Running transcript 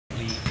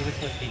this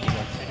supposed to be New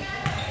York City?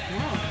 No.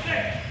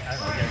 I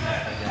don't know.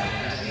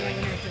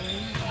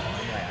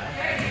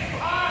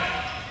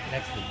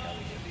 Next week, though,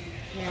 we do.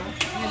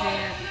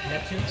 Yeah.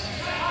 Next week?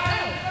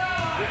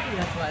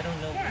 That's why I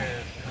don't know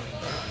where.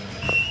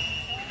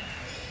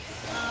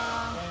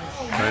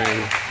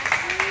 Bang.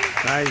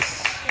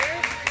 Nice.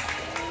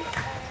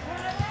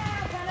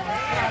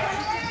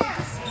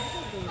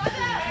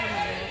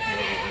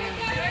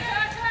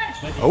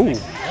 Oh,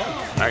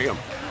 damn.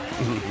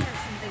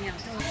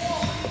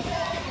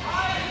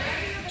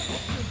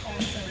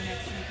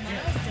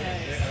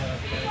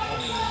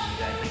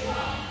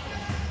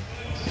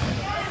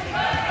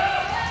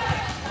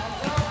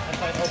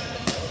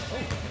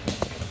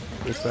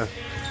 What's that?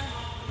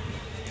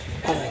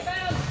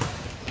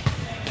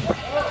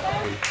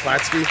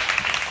 Klatsky.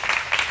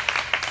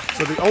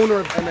 So the owner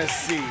of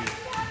MSC,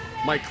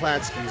 Mike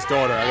Klatsky's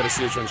daughter, I gotta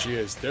see which one she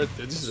is. This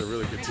is a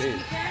really good team.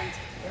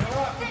 The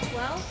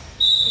 12th,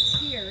 it's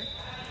here.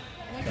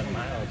 The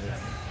miles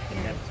is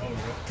in that total. I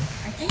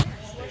think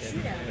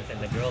shootout. But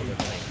then the girls are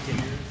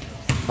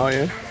like, Oh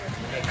yeah?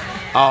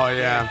 Oh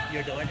yeah.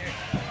 your daughter?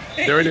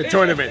 They're in the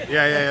tournament.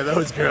 Yeah,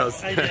 those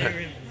girls. They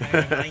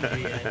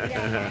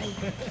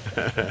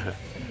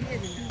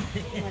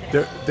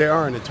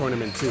are in the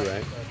tournament too,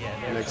 right?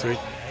 Yeah, next week?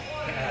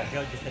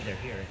 Joe just said they're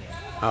here again.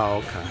 Oh,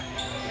 okay.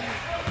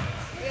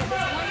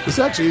 This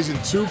actually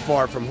isn't too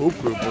far from Hoop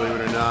Group, believe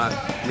it or not.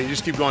 I mean, you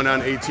just keep going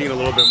down 18 a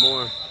little bit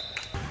more.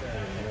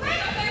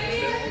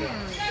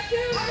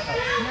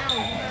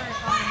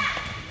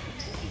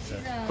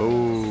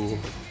 Oh,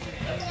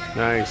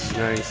 nice,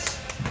 nice,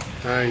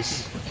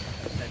 nice.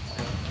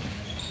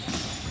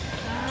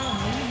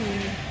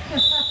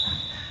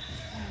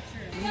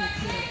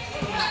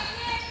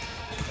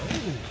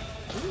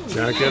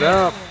 Jack it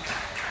up.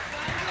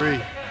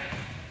 3.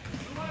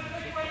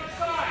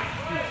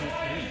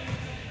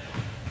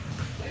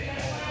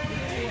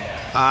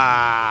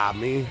 Ah,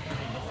 me.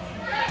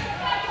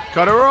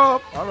 Cut her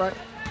off. All right.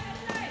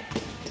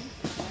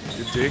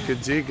 Good D,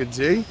 good D, good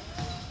D.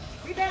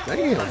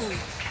 Damn.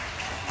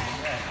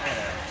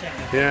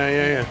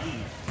 Yeah.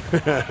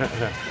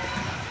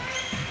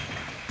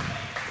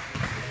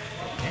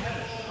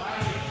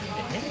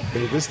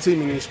 Hey, this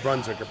team in East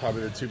Brunswick are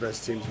probably the 2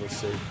 best teams we'll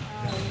see.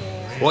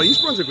 Well,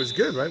 East Brunswick was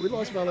good, right? We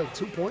lost by like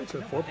 2 points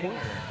or 4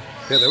 points.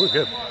 Yeah, they were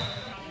good.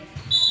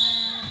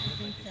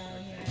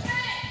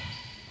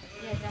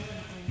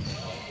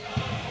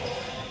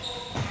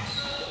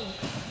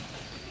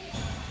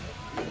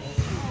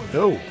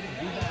 Oh,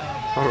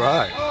 all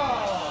right.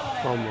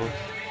 Almost.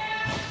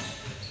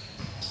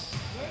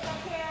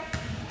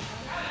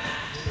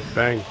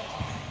 Bang.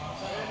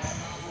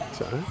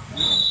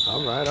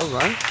 All right, all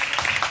right.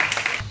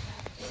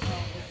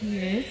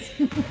 Yes.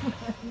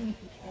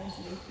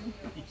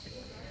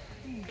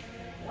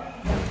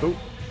 Oh.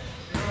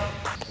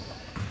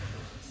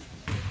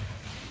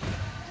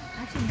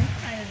 Actually,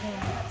 next time is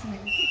going up to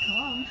make me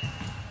calm.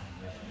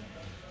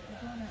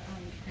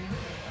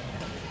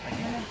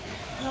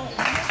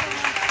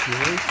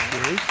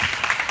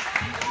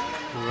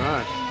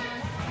 Nice.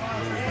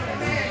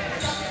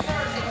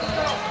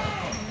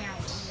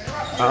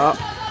 All right.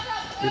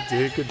 Good D,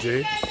 good D.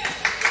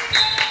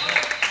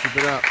 Keep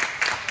it up.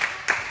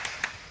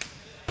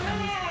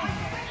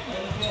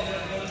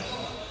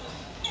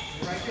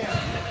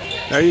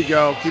 There you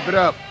go. Keep it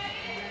up.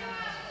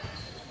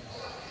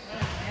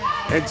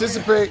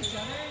 Anticipate.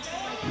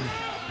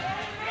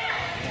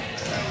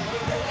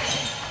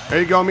 There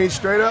you go, meet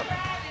straight up.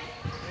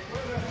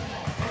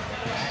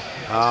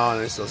 Oh,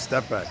 nice little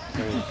step back.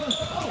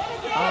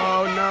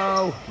 Oh,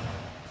 no.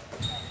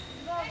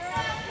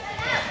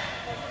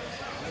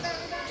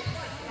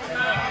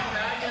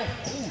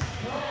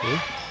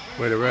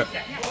 Way to rip.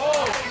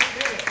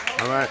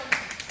 All right.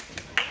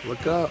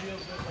 Look up.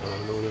 Oh,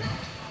 no.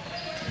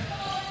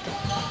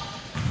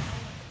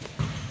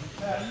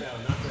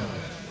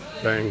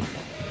 Bang.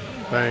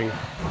 Bang.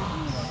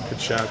 Good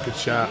shot, good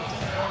shot.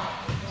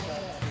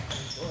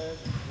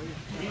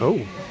 Oh,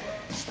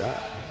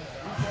 stop.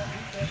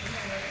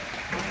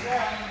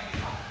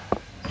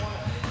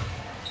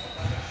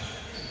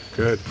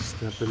 Good.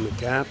 Step in the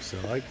gaps. I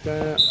like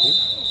that. Oh,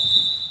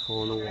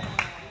 calling the wall.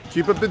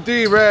 Keep up the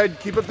D, Red.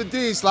 Keep up the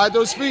D. Slide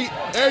those feet.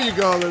 There you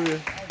go,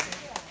 Olivia.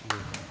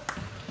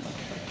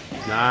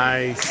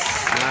 Nice.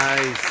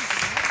 Nice.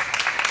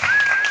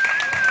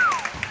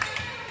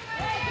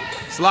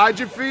 Slide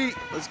your feet.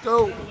 Let's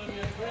go.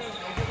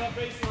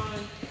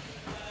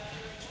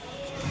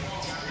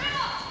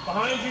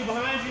 Behind you,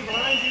 behind you,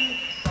 behind you,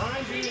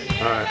 behind you.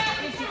 All right.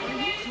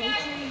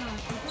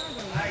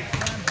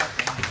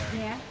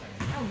 Yeah.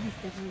 Oh, he's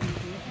definitely good.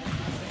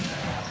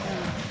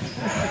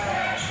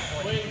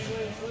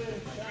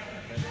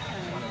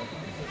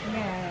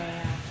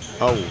 Yeah.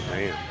 Oh,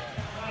 damn.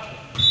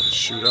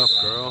 Shoot up,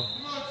 girl.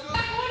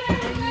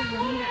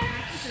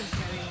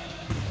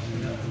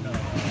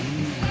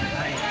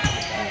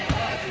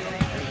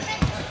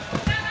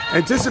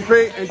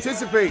 Anticipate,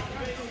 anticipate.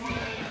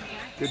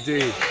 Good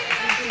D.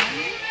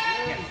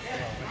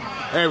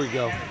 There we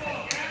go.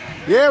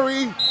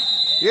 Yeri.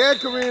 Yeah,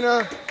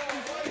 Karina.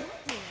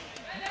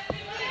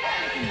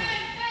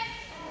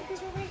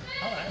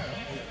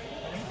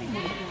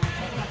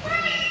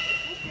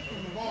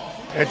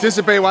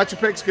 Anticipate, watch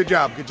your picks. Good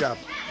job, good job.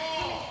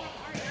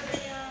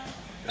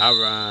 All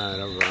right,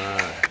 all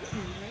right.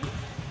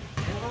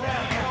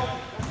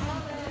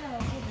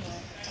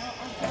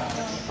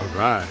 All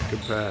right,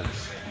 good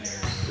pass.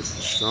 This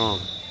is strong.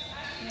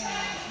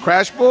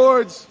 Crash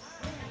boards.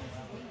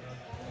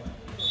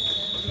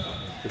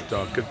 Good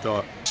thought, good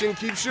thought.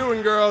 Keep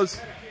shooting,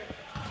 girls.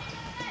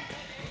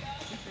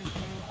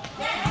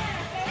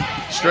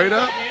 Straight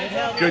up.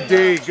 Good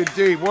D, good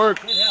D. Work.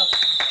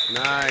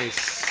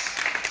 Nice.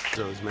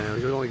 Those, man.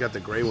 We only got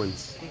the gray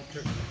ones.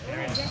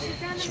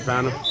 She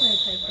found them.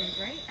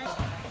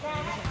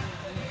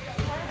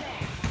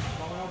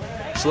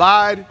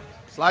 Slide.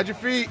 Slide your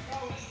feet.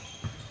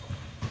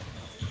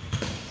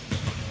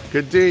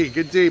 Good D,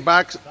 good D.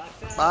 Box.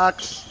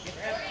 Box.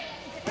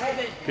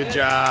 Good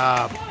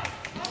job.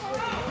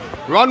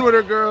 Run with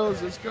her,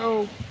 girls. Let's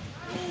go.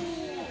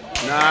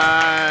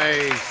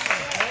 Nice.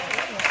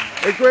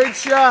 A great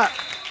shot.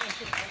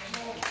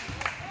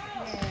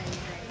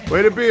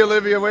 Way to be,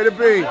 Olivia. Way to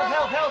be.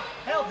 Help.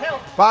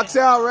 Box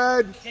out,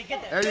 Red.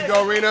 There you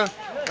go, Rena.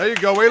 There you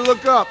go. Way to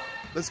look up.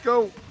 Let's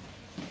go.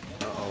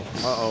 Uh-oh.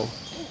 Uh-oh.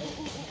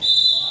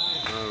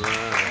 All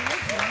right.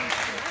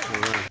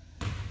 All right.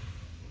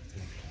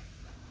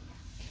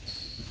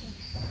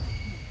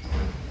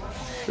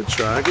 Good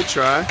try. Good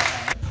try.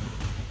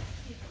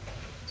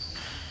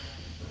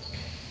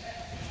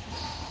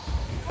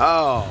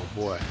 Oh,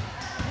 boy.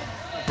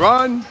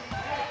 Run.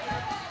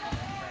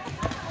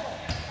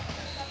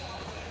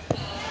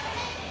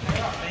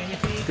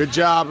 Good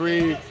job,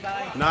 Reed.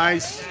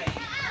 Nice.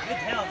 Good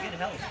help.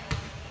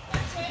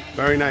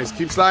 Very nice.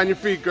 Keep sliding your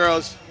feet,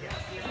 girls.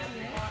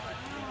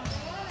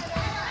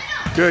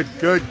 Good,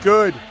 good,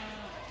 good.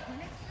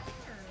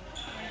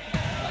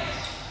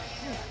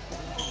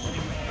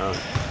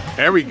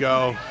 There we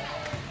go.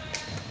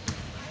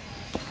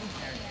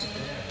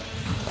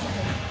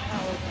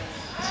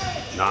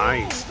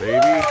 Nice, baby.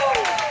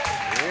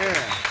 Yeah.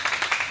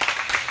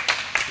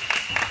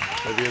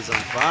 Olivia's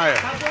on fire.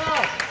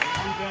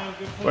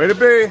 Way to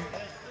be.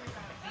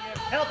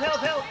 Help.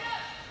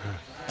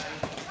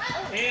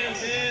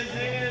 Hands.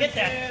 Get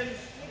that.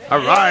 All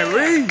right,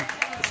 Reed.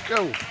 Let's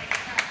go.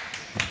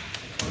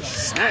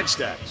 Snatch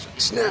that.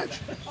 Snatch.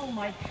 Oh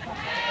my God.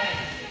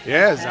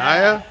 Yeah,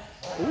 Zaya.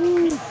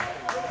 Ooh.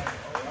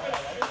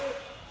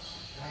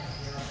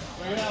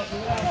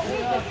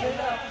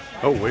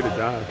 Oh, way to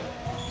dive.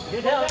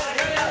 Good help.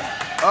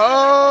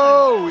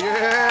 Oh,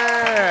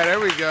 yeah. There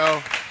we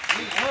go.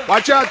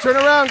 Watch out. Turn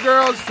around,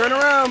 girls. Turn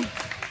around.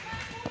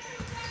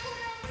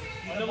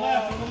 On the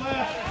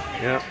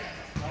left. Yep.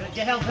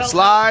 Get help.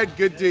 Slide.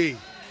 Good D.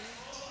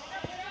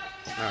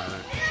 All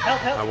right.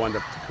 Help. I wound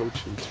up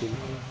coaching too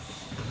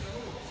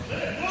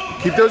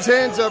much. Keep those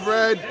hands up,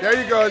 Red.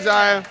 There you go,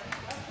 Zaya.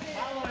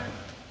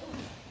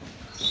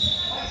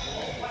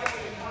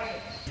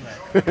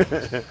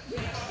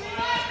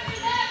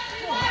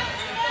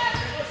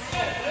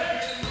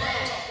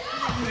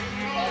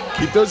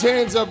 Keep those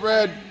hands up,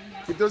 Red.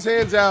 Keep those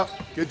hands out.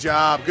 Good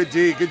job. Good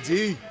D. Good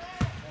D.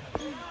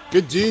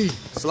 Good D.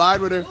 Slide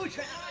with her.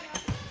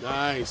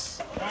 Nice.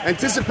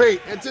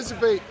 Anticipate.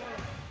 Anticipate.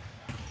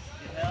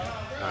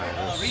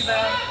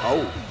 Rebound.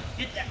 Oh.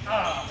 Get that.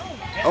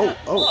 Oh.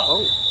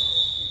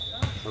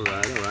 All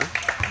right. All right.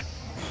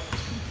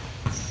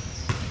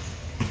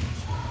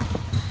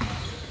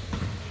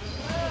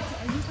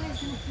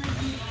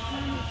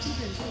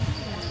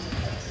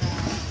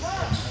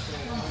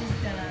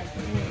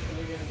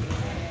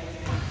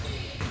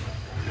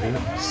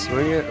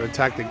 Swing it,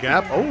 attack the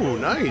gap. Oh,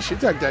 nice. She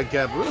attacked that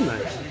gap real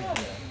nice.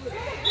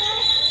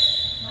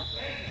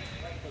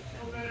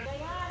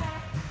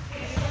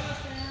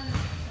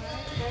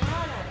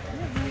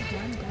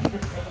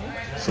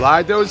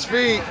 Slide those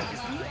feet.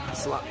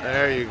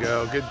 There you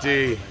go. Good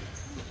D.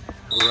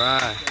 All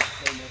right.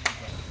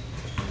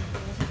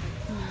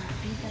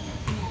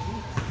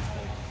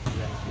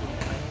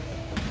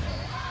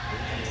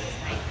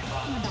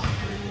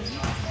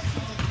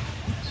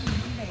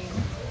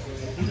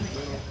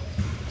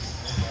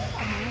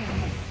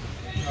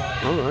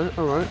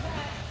 All right.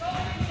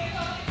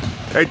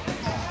 Hey,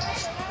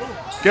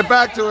 get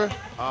back to her.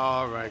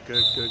 All right,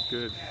 good.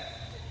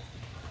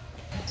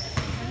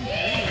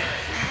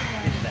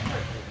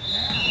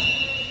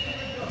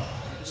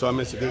 So I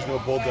missed it. There's no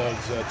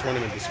Bulldogs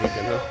tournament this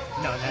weekend, huh?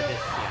 No, not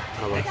this.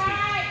 All right. Next week.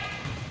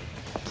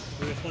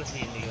 We were supposed to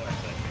be in New York,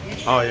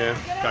 but Oh yeah,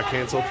 got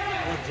canceled.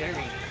 well,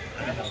 Jerry.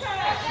 I don't know.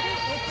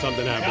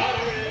 Something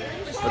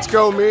happened. Let's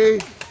go, me.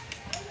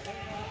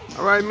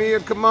 All right, Mia,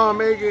 come on,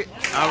 make it.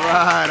 All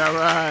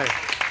right.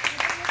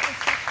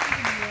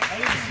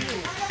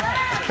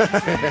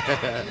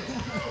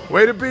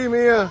 Way to be,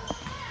 Mia.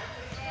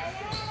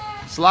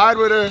 Slide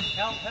with her.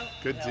 Help.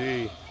 Good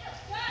D.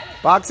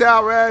 Box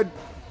out, Red.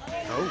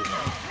 Oh,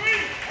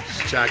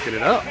 she's jacking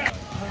it up.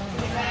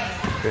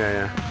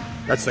 Yeah.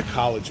 That's the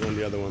college one,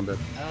 the other one, but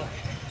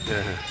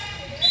yeah.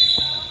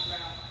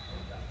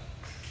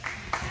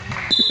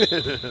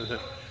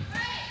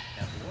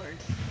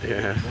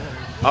 Yeah.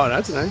 Oh,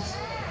 that's nice.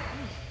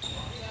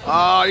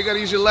 Oh, you gotta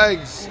use your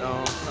legs.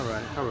 Oh, all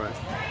right, all right.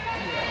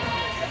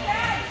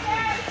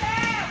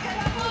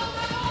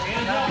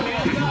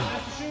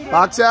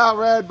 Box out,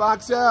 Red.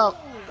 Box out.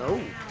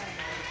 Oh.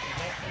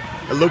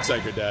 It looks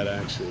like her dad,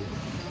 actually.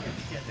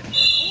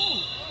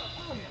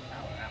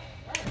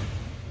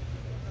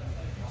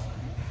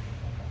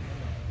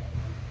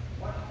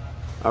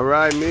 All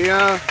right,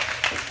 Mia.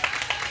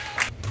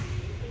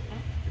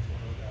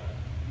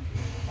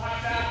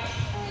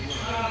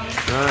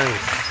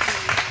 Nice.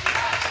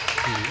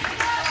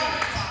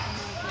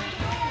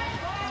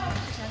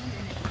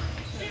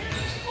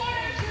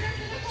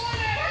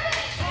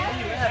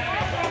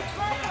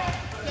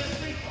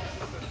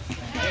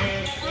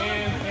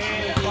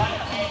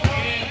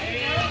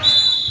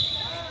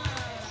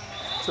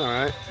 It's all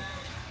right.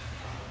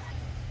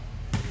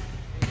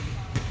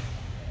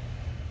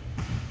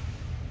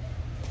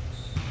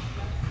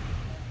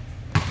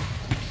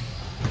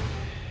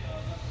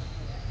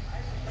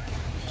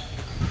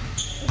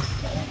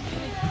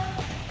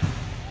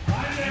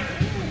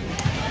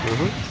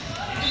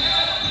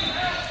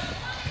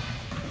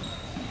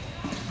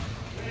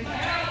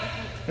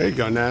 There you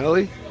go,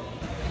 Natalie.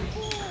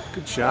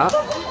 Good job.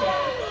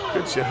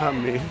 Good job,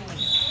 me.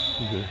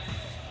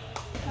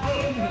 All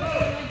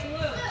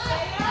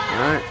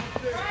right.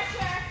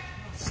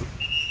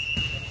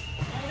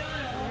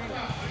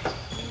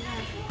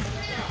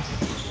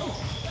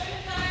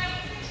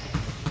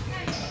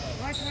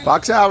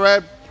 Box out,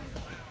 Red.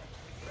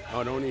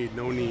 Oh, no need,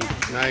 no need.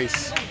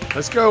 Nice.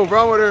 Let's go,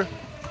 run with her.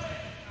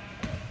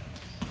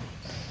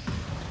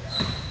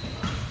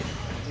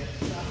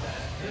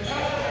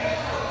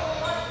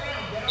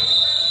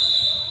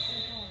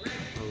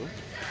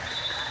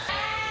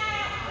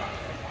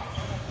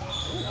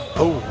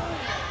 Oh.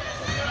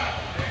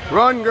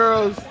 Run,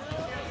 girls.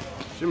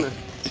 Shimmy.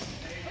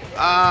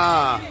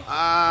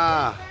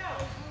 Ah.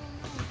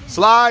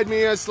 Slide,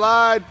 Mia,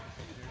 slide.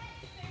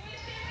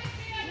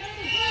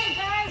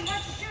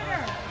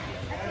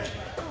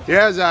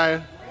 Yeah,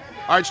 Zaya.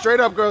 All right, straight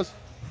up, girls.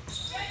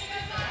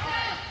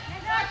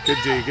 Good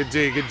D, good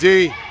D, good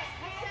D.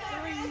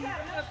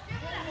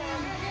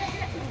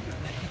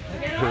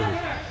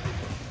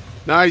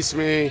 Nice,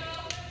 me.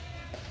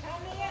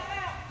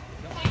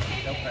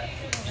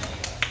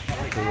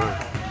 Come on.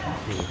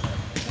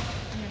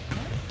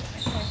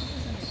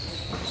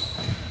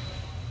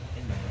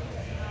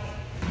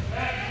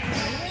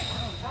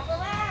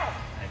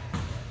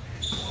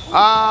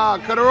 Ah,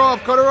 cut her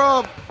off, cut her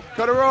off,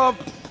 cut her off.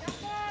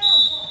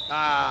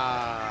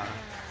 Ah.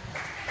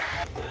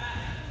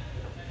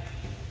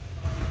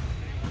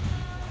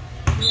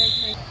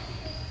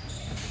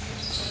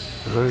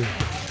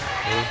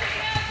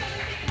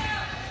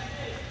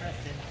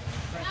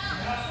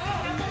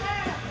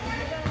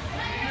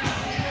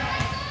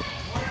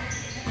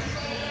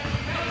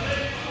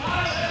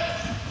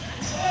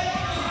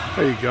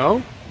 There you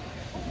go.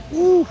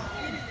 Woo.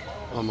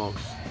 Almost.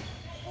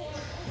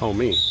 Oh,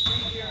 me.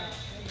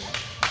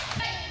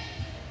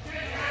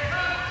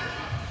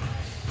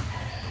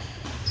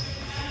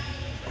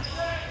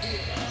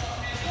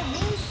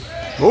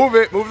 Move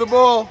it. Move the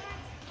ball.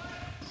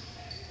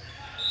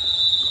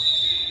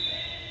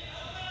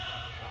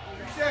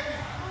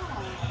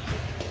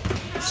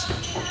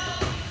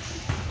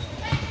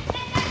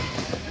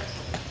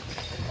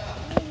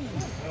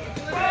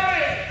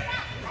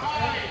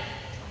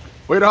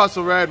 Way to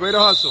hustle, Red. Way to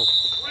hustle.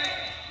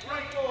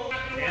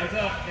 Hands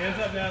up,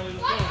 Natalie.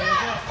 Let's go.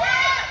 Hands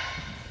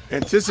up.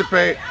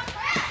 Anticipate.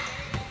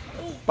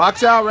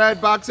 Box out, Red.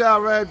 Box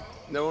out, Red.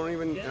 No one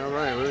even. All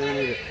right, we don't even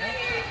need it.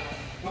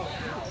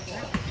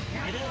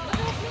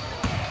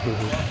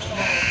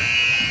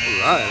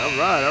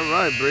 All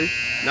right, Bree.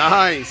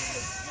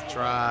 Nice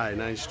try.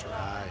 Nice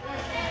try.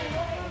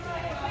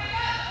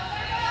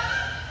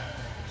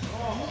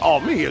 Oh,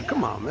 Mia,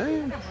 come on,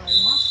 man.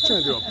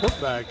 Trying to do a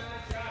putback.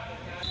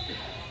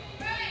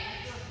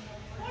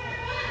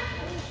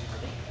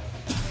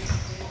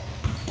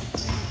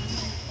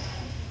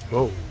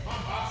 Whoa.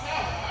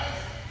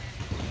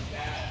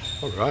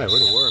 All right, way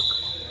to work.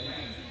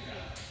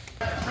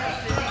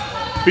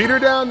 Beat her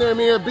down there,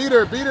 Mia. Beat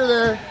her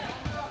there.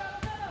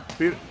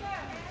 Beat her.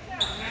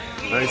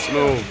 Nice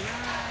move.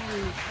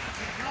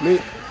 Me,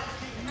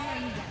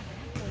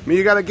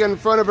 you gotta get in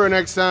front of her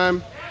next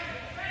time.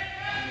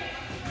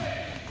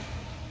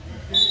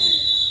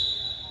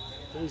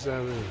 Who's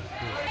that?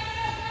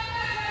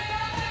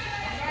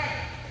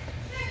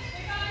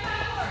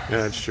 Yeah,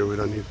 that's true. We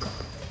don't need.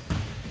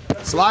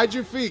 Slide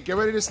your feet. Get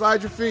ready to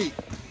slide your feet.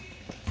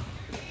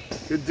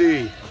 Good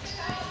D.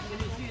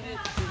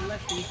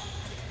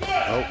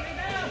 Oh.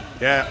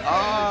 Yeah.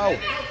 Oh.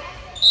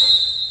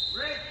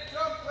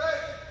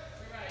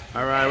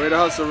 All right. Way to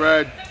hustle,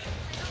 Red.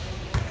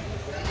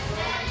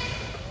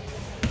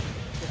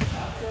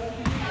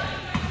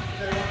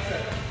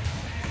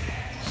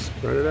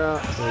 Spread it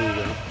out. There you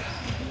go.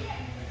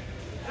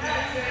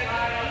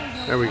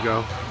 There we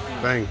go.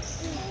 Bang.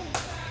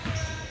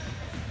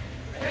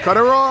 Cut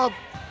her off.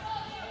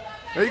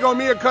 There you go,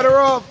 Mia. Cut her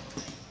off.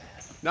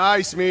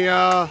 Nice,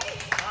 Mia.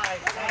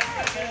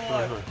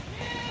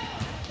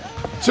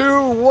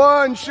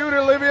 2-1. Shoot,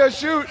 Olivia.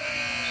 Shoot.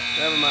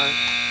 Never mind.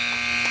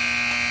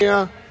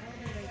 Mia.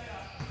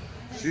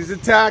 She's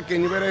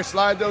attacking. You better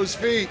slide those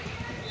feet.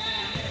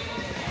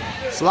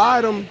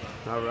 Slide them.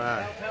 All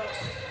right.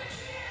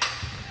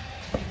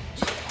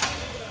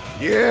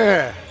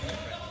 Yeah.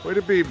 Way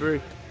to be,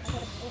 Bree.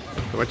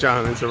 Watch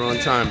out, it's the wrong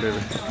time, baby.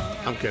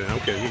 I'm kidding. You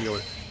can go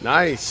in.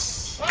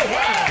 Nice.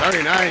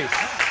 Very nice.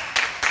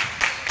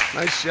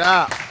 Nice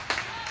shot.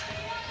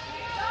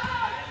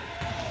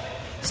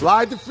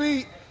 Slide the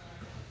feet.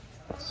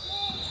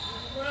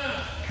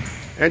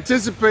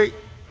 Anticipate.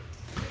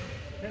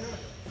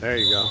 There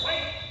you go.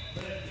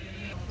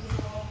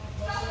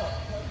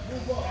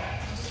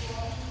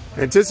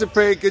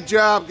 Anticipate. Good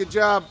job. Good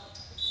job.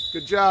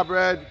 Good job,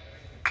 Red.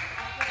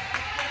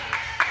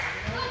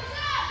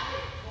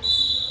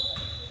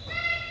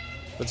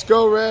 Let's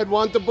go, Red.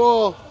 Want the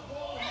ball.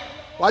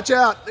 Watch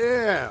out.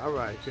 Yeah. All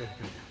right. Good.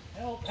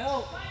 Help,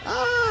 help.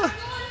 Ah.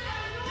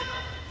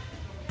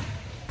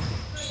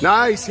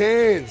 Nice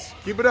hands.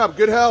 Keep it up.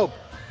 Good help.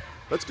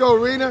 Let's go,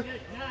 Rena.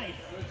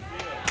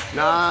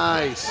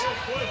 Nice.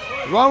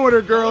 Run with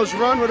her, girls.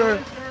 Run with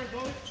her.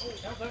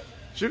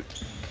 Shoot.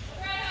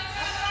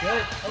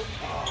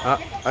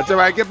 That's all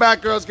right. Get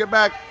back, girls. Get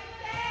back.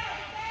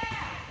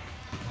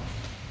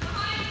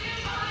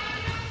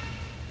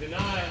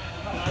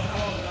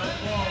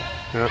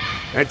 Yeah.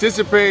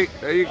 Anticipate.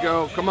 There you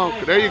go. Come on.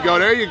 There you go.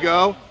 There you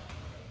go.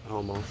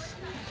 Almost.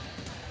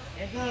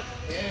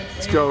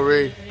 Let's go,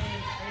 Ree.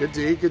 Good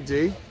D. Good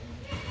D.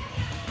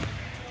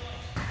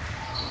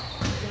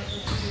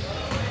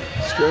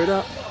 Straight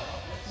up.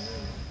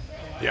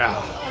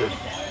 Yeah. Good.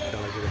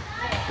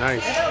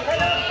 Nice.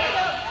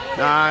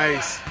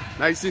 Nice.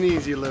 Nice and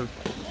easy, Liv.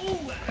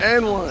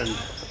 And one.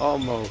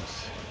 Almost.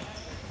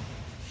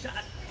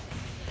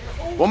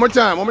 One more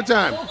time. One more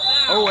time.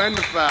 Oh, and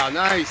the foul.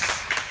 Nice.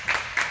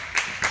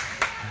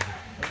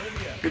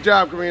 Good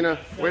job, Karina.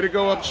 Way to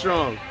go up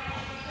strong.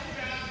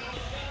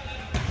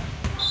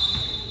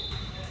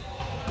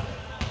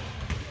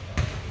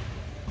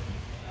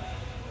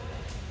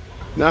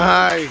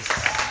 Nice.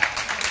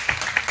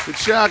 Good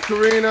shot,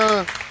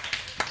 Karina.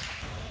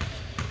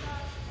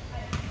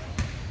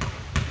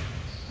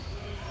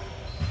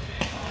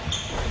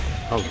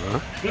 Oh,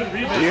 bro.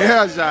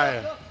 Yeah,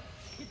 Zaya.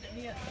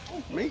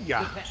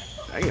 Mia.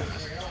 Damn.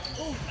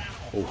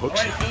 Oh, hook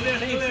shot.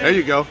 There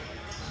you go.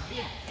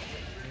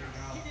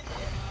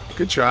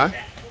 Good try.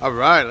 All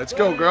right, let's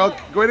go, girl.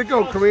 Way to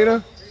go,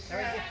 Karina.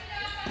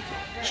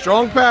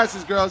 Strong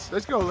passes, girls.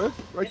 Let's go, Liv.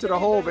 Right to the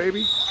hole,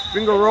 baby.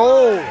 Finger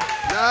roll.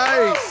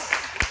 Nice.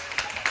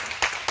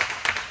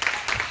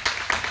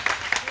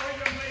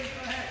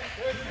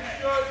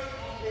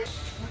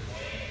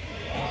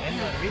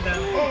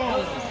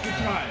 Oh, good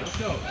try. Let's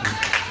go.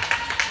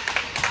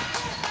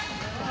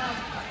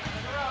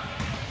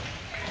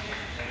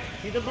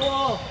 Hit the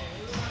ball.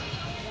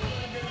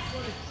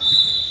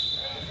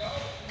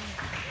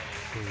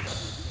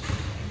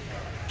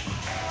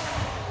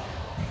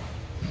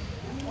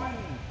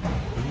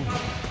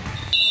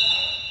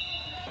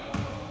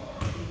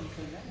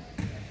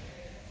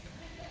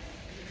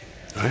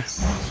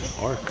 Nice.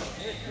 Arc.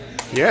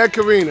 Yeah,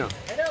 Karina.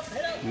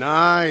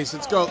 Nice.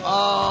 Let's go.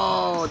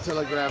 Oh,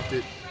 telegraphed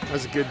it.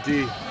 That's a good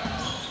D.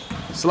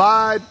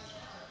 Slide.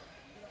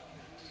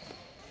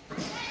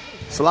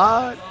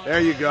 Slide. There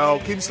you go.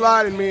 Keep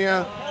sliding,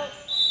 Mia.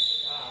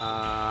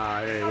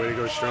 Hey, way to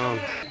go strong.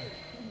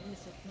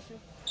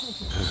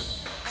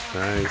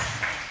 Nice.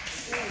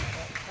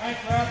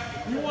 Thanks,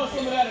 Rap. You want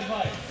some of that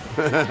advice?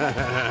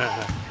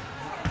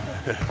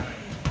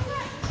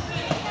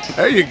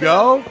 There you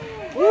go.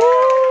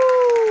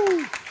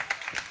 Woo!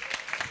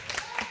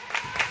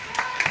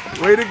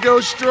 Way to go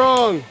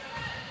strong.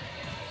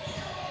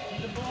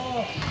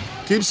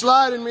 Keep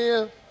sliding,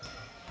 Mia.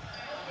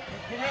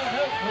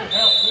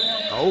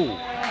 Oh.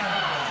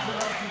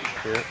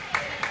 Yeah.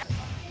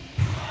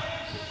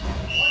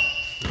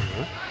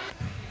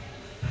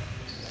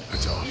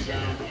 That's off.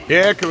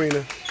 Yeah,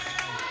 Karina.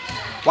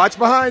 Watch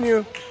behind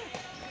you.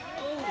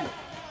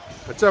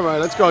 That's all right.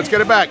 Let's go. Let's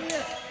get it back.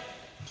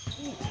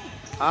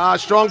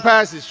 Strong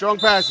passes. Strong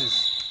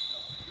passes.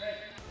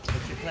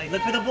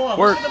 Look for the ball.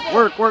 Work.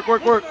 Work. Work.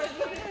 Work. Work.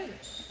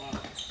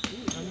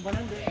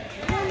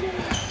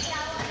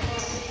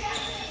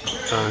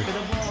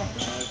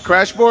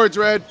 Crash boards,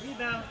 Red.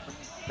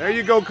 There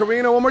you go,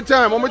 Karina. One more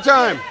time. One more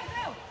time.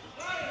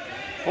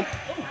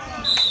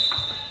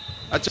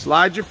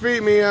 Slide your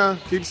feet, Mia.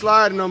 Keep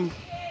sliding them.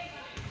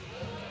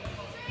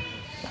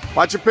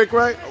 Watch your pick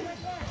right. Oh.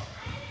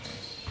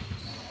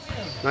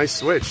 Nice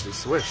switch. They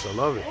switched. I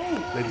love it.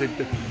 They did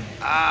good.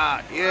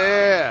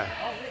 Yeah.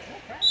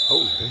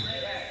 Oh, man.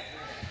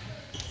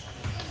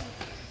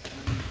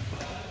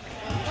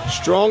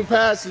 Strong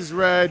passes,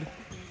 Red.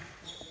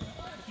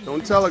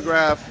 Don't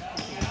telegraph.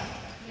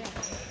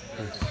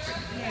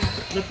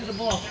 Look for the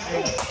ball.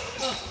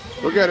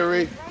 Look at her,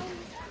 Reed.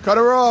 Cut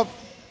her off.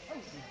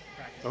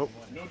 Oh.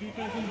 No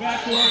defense in the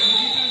backcourt. No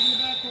defense in the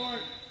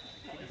backcourt.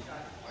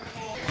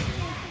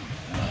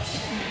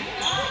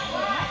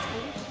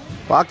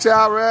 Box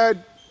out,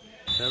 Red.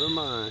 Never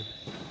mind.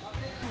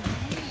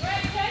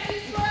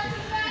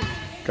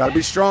 Gotta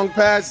be strong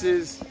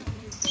passes.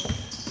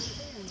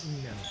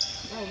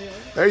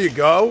 There you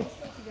go.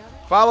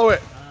 Follow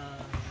it.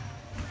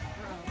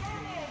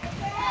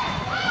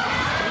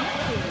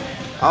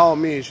 Oh,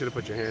 me, you should have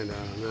put your hand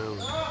out. No.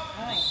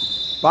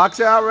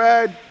 Box out,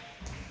 Red.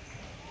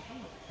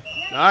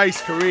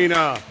 Nice,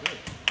 Karina.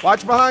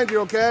 Watch behind you,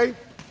 okay?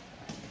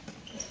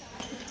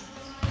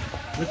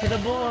 Look at the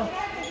ball.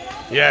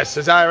 Yes,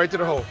 Isaiah, right to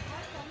the hole.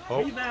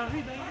 Oh.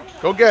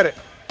 Go get it.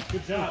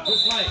 Good job. Good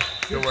play.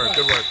 Good work,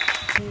 good work.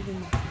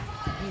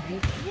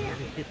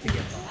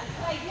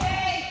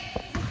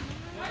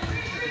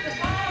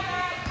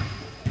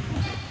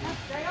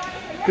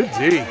 Good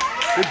D.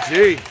 Good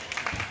D.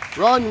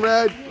 Run,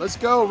 Red. Let's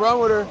go. Run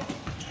with her.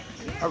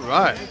 All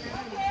right.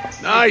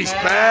 Nice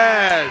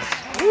pass.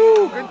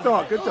 Woo, good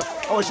thought. Good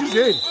thought. Oh, she's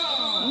in.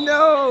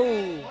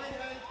 No.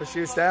 Was she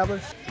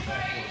established?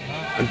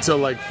 Until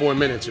like 4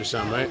 minutes or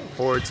something, right?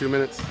 4 or 2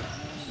 minutes.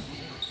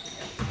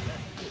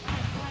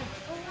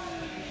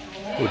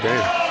 Oh,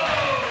 damn.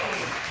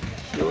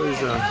 She always,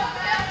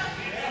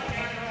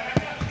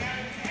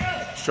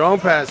 strong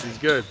pass. He's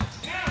good.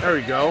 There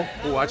we go.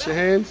 Ooh, watch your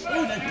hands.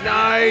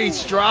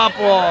 Nice drop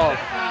off.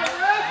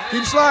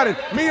 Keep sliding.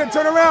 Mia,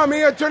 turn around.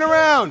 Mia, turn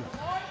around.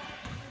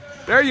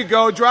 There you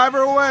go. Drive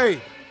her away.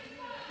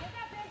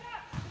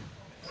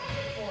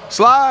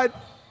 Slide.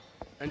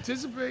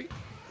 Anticipate.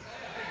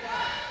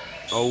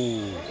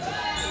 Oh.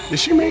 Did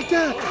she make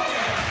that?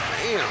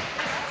 Damn.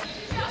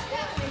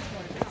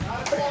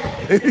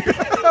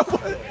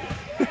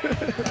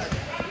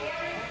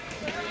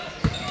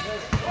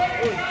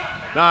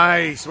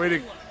 Nice. Way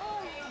to...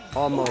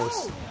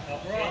 Almost.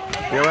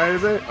 You know what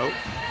is it? Oh.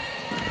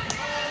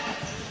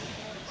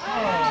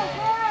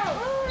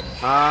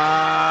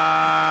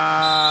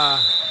 Ah.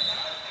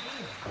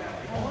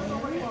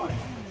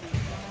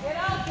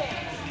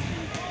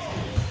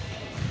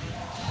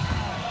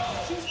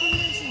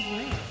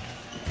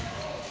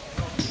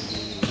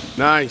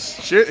 Nice.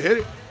 Shit, hit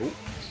it. Ooh.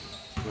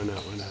 Why not?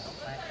 Why not?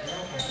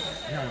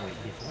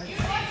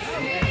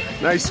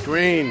 Nice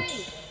screen.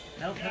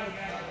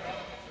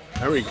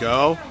 There we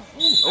go.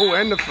 Oh,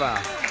 and the foul.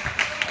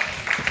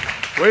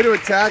 Way to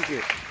attack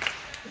it.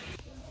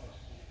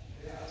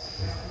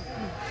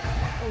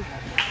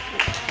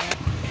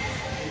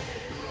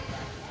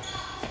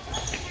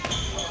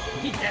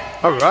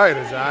 All right,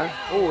 Azai.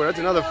 Oh, that's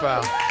another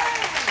foul.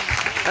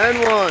 And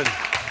one.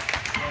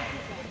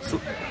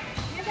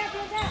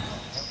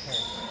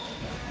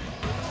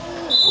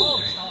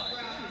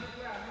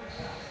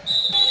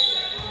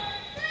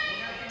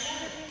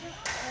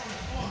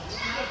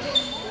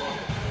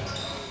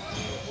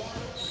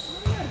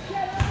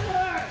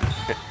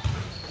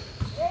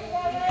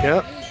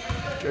 Yep.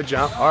 Good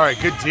job. All right,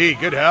 good D.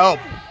 Good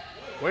help.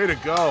 Way to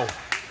go.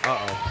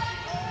 Uh-oh.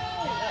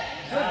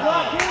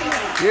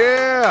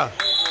 Yeah.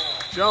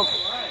 Jump.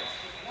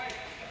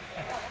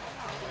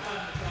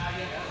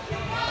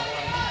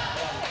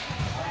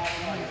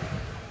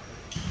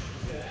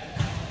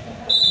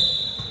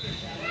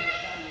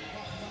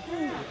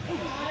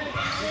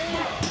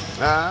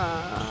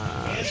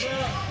 Ah.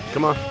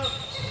 Come on.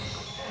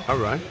 All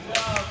right.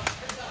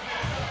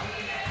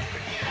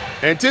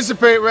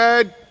 Anticipate,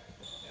 Red.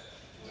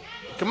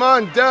 Come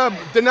on, Dub.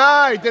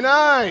 Deny,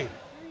 deny.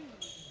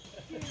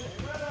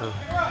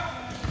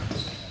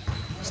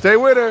 Stay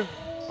with her.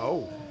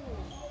 Oh.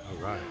 All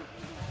right.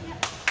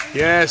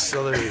 Yes,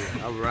 Olivia.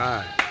 All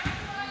right.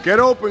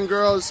 Get open,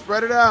 girls.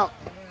 Spread it out.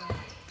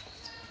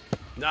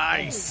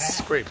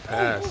 Nice. Great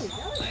pass.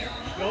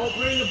 Don't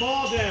bring the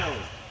ball down.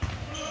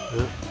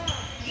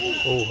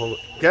 Oh, hold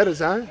it. Get us,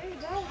 huh?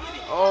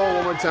 Oh,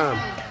 one more time.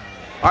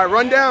 All right,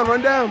 run down,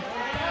 run down.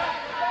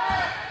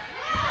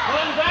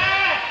 Run back.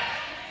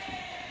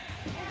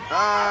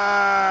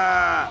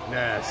 Ah,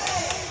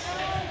 yes.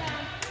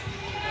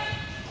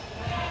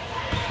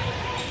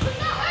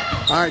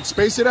 All right,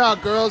 space it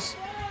out, girls.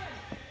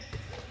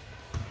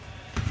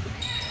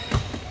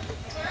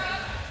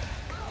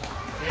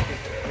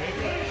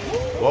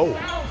 Whoa.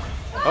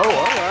 Oh, all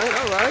right,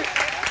 all right.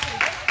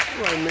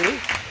 All right, man.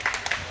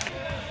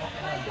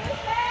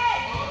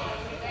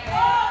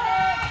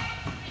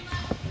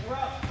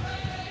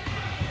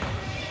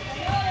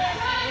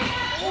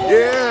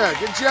 Yeah,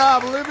 good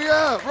job,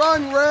 Olivia.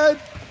 Run, Red.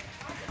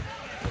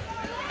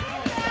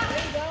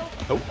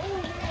 Oh.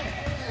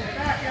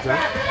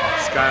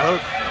 Sky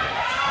hook.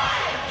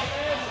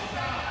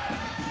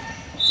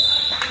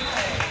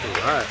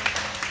 All right.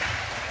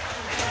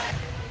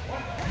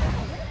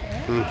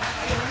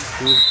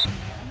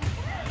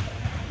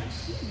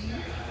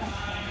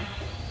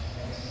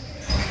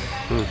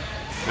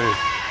 Hey.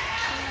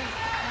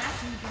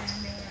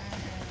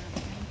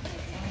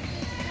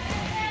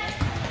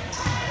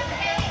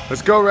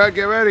 Let's go, Red.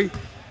 Get ready.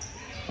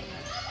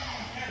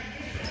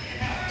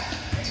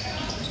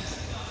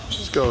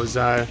 Let's go,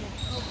 Zaya.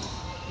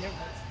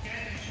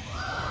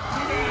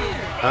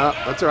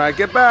 That's all right.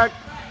 Get back.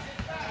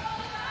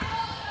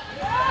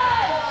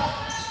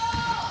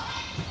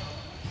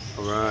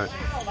 All right.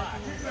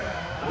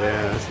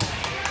 Yeah.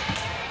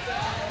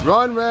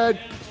 Run, Red.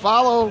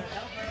 Follow.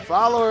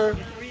 Follow her.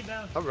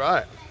 All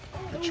right.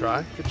 Good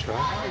try. Good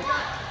try.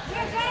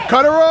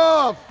 Cut her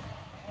off.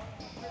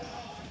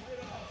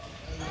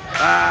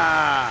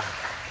 Ah.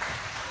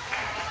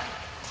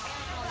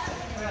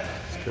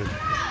 That's good.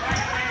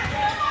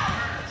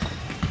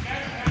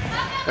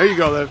 There you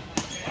go, Liv.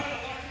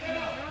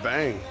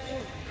 Bang.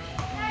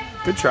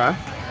 Good try.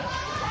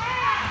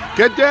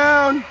 Get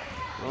down.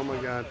 Oh, my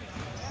God.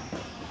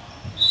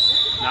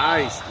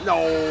 Nice. No.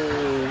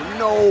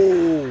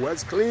 No.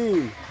 That's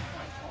clean.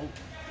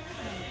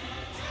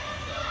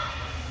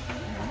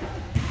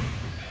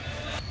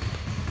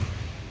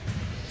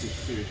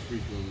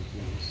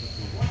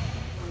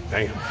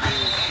 Damn.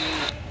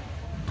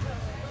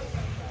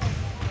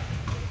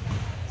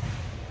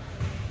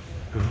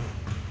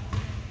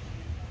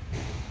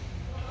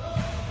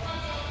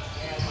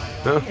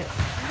 Huh?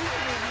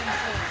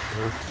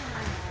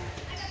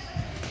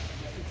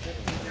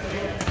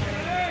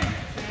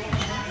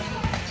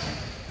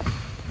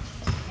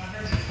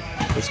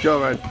 Let's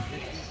go, Red.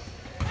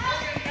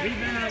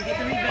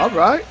 All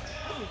right.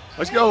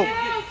 Let's go.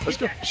 Let's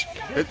go.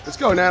 Let's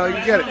go, Natalie.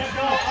 You get it.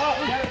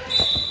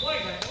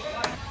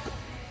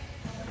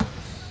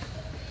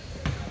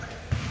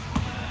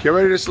 Get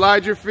ready to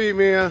slide your feet,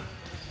 Mia.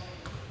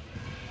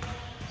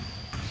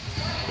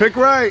 Pick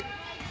right.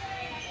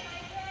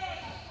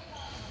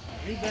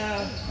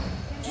 Rebound.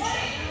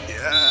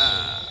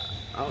 Yeah.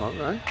 Oh, all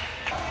right.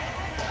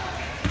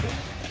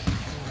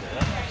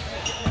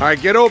 All right,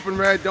 get open,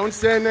 Red. Don't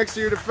stand next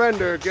to your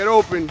defender. Get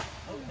open.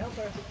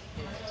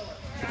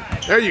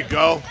 There you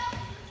go.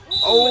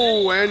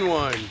 Oh, and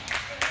one.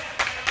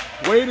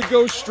 Way to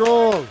go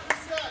strong.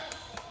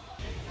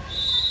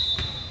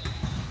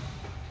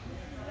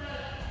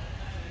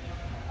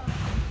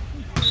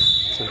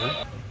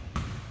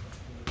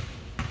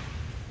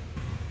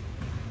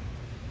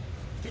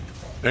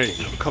 There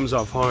you go. Comes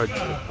off hard.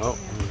 Oh, all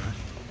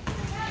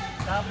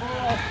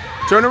right.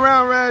 Turn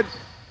around, Red.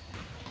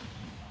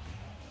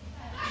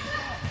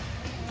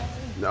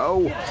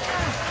 No.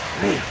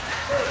 Damn.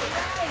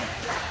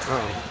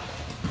 Oh.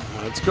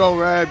 Let's go,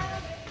 Red.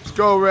 Let's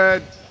go,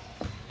 Red.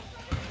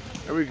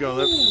 There we go.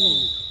 Be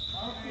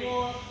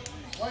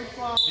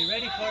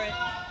ready for it.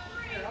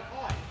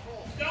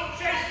 Don't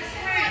chase the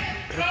screen.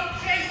 Don't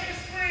chase the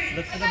screen.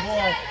 Look for the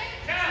ball.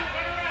 Cat,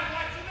 run around.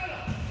 Watch the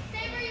middle.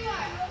 Stay where you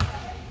are.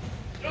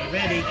 You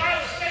ready?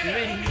 You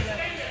ready, Mia?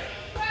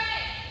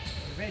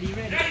 You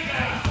ready?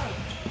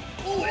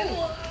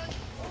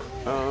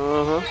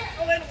 Uh-huh.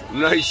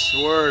 Nice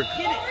work.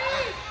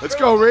 Let's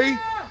go, Ree.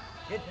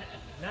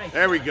 Nice.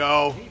 There we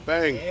go.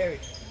 Bang. There.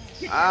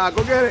 Ah,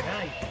 go get it.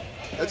 Nice.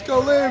 Let's go,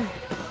 Liv.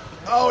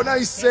 Oh,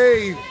 nice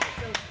save.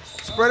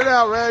 Spread it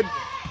out, Red.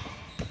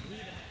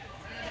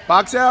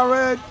 Box out,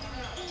 Red.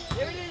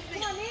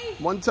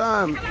 One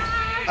time.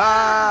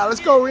 Ah,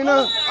 let's go,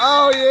 Rena.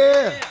 Oh,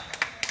 yeah.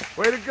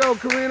 Way to go,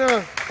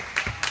 Karina.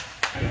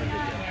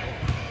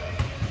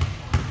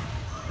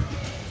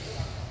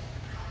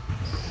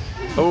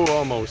 Oh,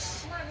 almost.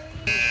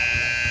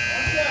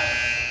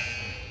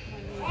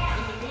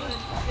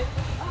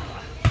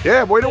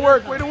 Yeah, way to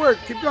work, way to work.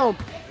 Keep going.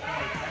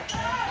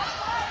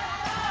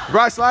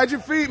 Right, slide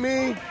your feet,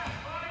 me.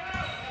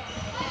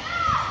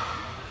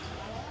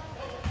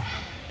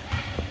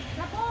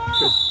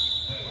 Good.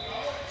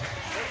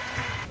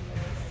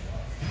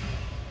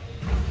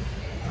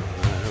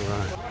 All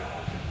right.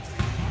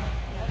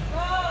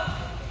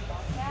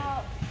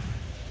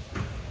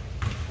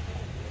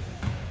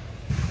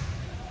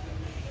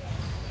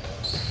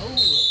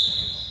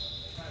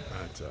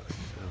 That's us.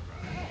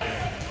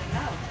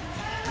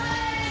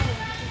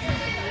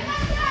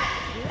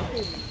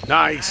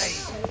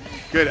 Nice.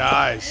 Good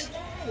eyes.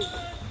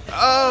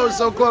 Oh,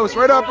 so close.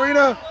 Right up,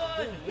 Rena.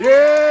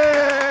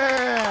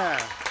 Yeah.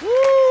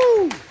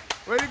 Woo.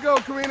 Way to go,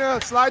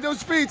 Karina. Slide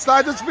those feet.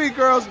 Slide those feet,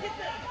 girls.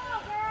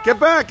 Get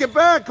back. Get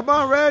back. Come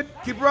on, Red.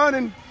 Keep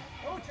running.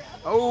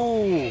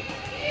 Oh.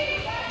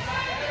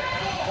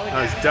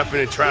 That was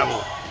definite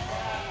travel.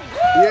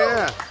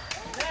 Yeah.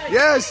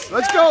 Yes.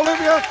 Let's go,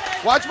 Olivia.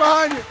 Watch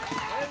behind you.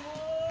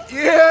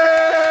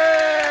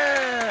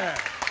 Yeah.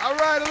 All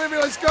right,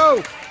 Olivia, let's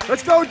go.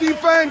 Let's go,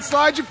 defense.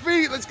 Slide your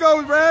feet. Let's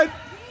go, Red.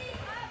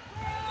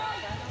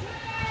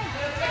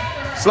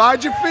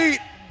 Slide your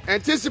feet.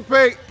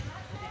 Anticipate.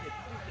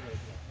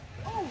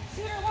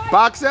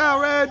 Box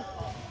out, Red.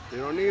 You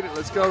don't need it.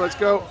 Let's go. Let's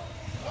go.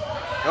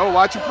 Oh,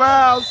 watch your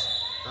fouls.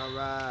 All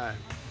right.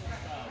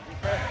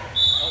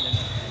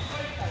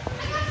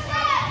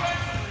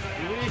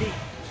 You ready?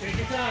 Take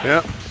your time.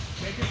 Yep.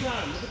 Take your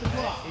time. Look at the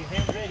clock. Your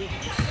hands ready.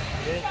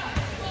 Good.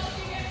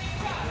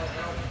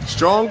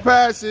 Strong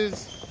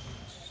passes.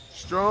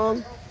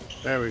 Strong.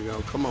 There we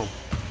go. Come on.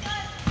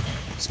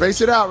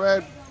 Space it out,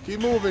 Red. Keep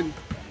moving.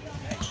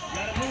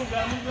 Gotta move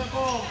that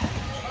ball.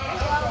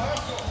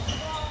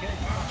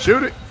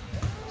 Shoot it.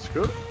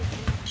 Shoot it.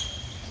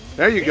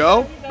 There you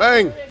go.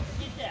 Bang.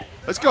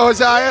 Let's go,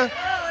 Isaiah.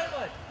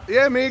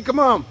 Yeah, me. Come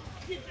on.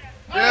 Yeah,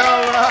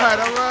 all right.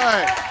 All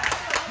right.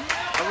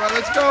 All right,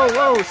 let's go.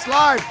 Whoa,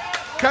 slide.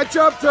 Catch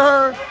up to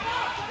her.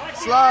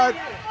 Slide.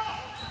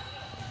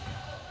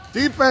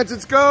 Defense,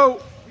 let's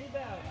go.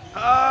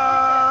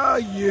 Ah,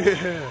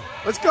 yeah.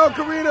 Let's go,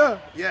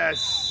 Karina.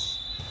 Yes.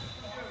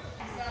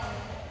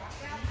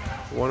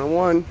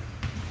 1-on-1.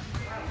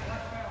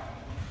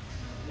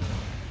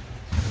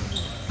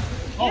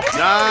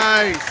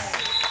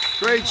 Nice.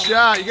 Great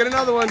shot. You get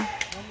another one.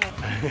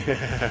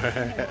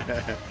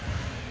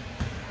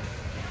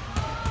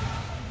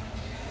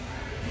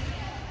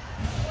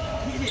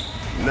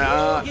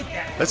 Nah.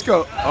 Let's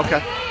go.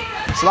 Okay.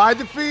 Slide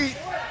the feet.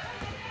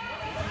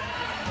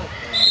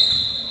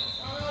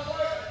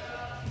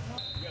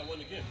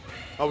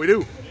 Oh, we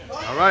do?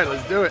 All right,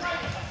 let's do it.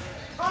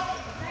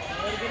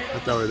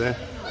 Put that over there.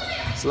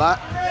 Slide.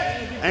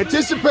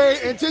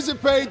 Anticipate,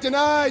 anticipate,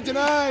 deny,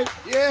 deny.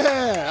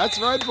 Yeah, that's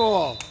red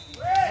ball.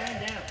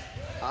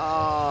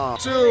 Oh.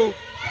 2.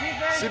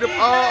 See the,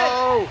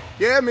 oh,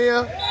 yeah,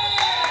 Mia.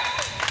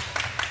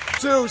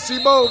 2, see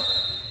both.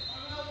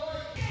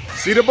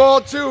 See the ball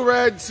too,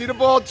 Red. See the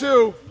ball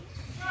too.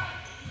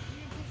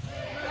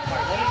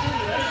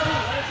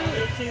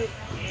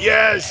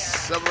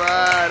 Yes. All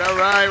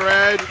right,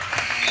 Red.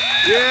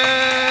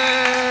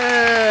 Yeah.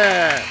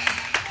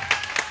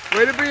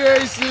 Way to be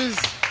aces.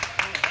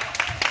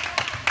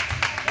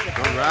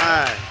 All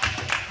right.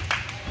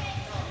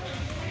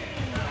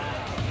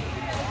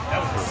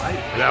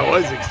 That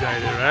was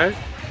exciting, right?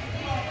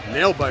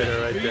 Nail biter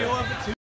right there.